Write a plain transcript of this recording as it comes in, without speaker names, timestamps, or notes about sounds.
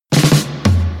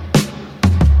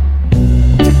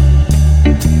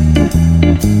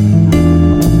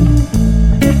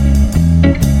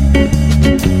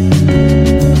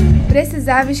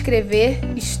Precisava escrever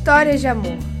histórias de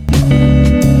amor.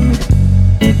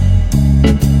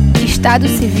 Estado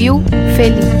civil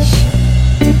feliz.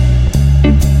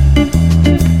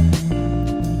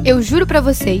 Eu juro pra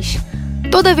vocês,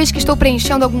 toda vez que estou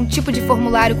preenchendo algum tipo de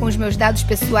formulário com os meus dados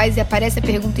pessoais e aparece a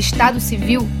pergunta Estado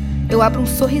civil, eu abro um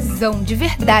sorrisão, de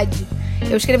verdade.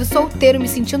 Eu escrevo solteiro me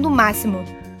sentindo o máximo.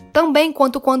 Tão bem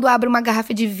quanto quando abro uma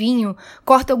garrafa de vinho,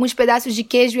 corto alguns pedaços de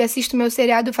queijo e assisto meu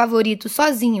seriado favorito,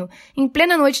 sozinho, em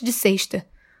plena noite de sexta.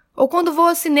 Ou quando vou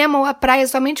ao cinema ou à praia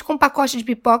somente com um pacote de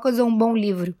pipocas ou um bom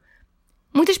livro.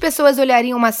 Muitas pessoas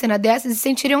olhariam uma cena dessas e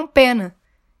sentiriam pena.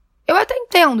 Eu até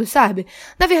entendo, sabe?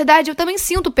 Na verdade, eu também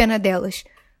sinto pena delas.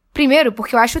 Primeiro,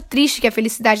 porque eu acho triste que a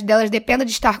felicidade delas dependa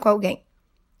de estar com alguém.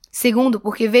 Segundo,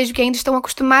 porque vejo que ainda estão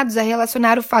acostumados a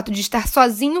relacionar o fato de estar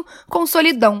sozinho com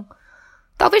solidão.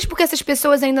 Talvez porque essas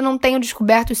pessoas ainda não tenham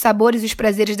descoberto os sabores e os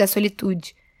prazeres da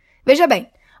solitude. Veja bem,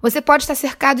 você pode estar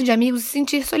cercado de amigos e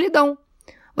sentir solidão.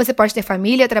 Você pode ter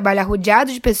família, trabalhar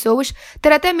rodeado de pessoas,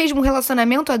 ter até mesmo um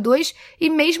relacionamento a dois e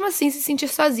mesmo assim se sentir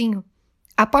sozinho.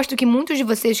 Aposto que muitos de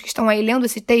vocês que estão aí lendo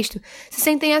esse texto se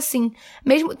sentem assim,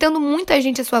 mesmo tendo muita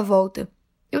gente à sua volta.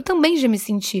 Eu também já me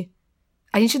senti.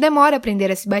 A gente demora a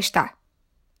aprender a se bastar.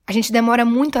 A gente demora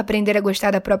muito a aprender a gostar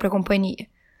da própria companhia.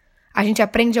 A gente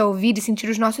aprende a ouvir e sentir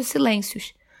os nossos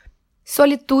silêncios.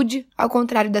 Solitude, ao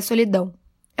contrário da solidão.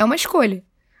 É uma escolha.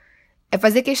 É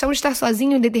fazer questão de estar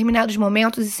sozinho em determinados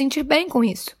momentos e se sentir bem com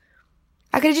isso.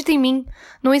 Acredita em mim,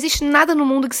 não existe nada no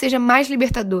mundo que seja mais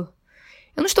libertador.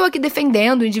 Eu não estou aqui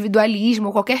defendendo o individualismo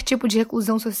ou qualquer tipo de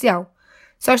reclusão social.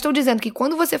 Só estou dizendo que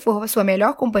quando você for a sua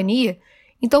melhor companhia,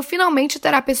 então finalmente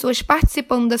terá pessoas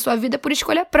participando da sua vida por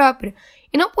escolha própria,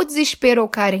 e não por desespero ou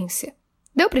carência.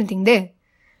 Deu para entender?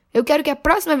 Eu quero que a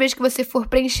próxima vez que você for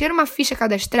preencher uma ficha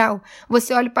cadastral,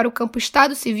 você olhe para o campo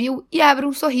Estado Civil e abra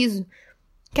um sorriso.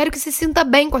 Quero que se sinta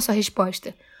bem com a sua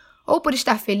resposta. Ou por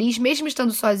estar feliz mesmo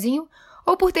estando sozinho,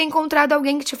 ou por ter encontrado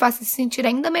alguém que te faça se sentir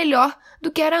ainda melhor do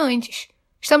que era antes.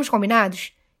 Estamos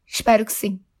combinados? Espero que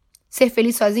sim. Ser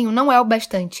feliz sozinho não é o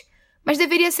bastante, mas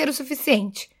deveria ser o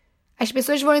suficiente. As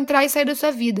pessoas vão entrar e sair da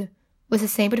sua vida. Você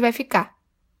sempre vai ficar.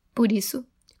 Por isso,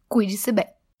 cuide-se bem.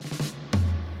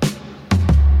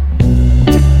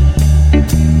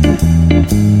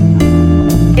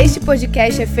 Este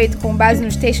podcast é feito com base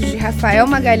nos textos de Rafael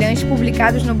Magalhães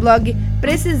publicados no blog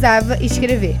Precisava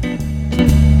Escrever.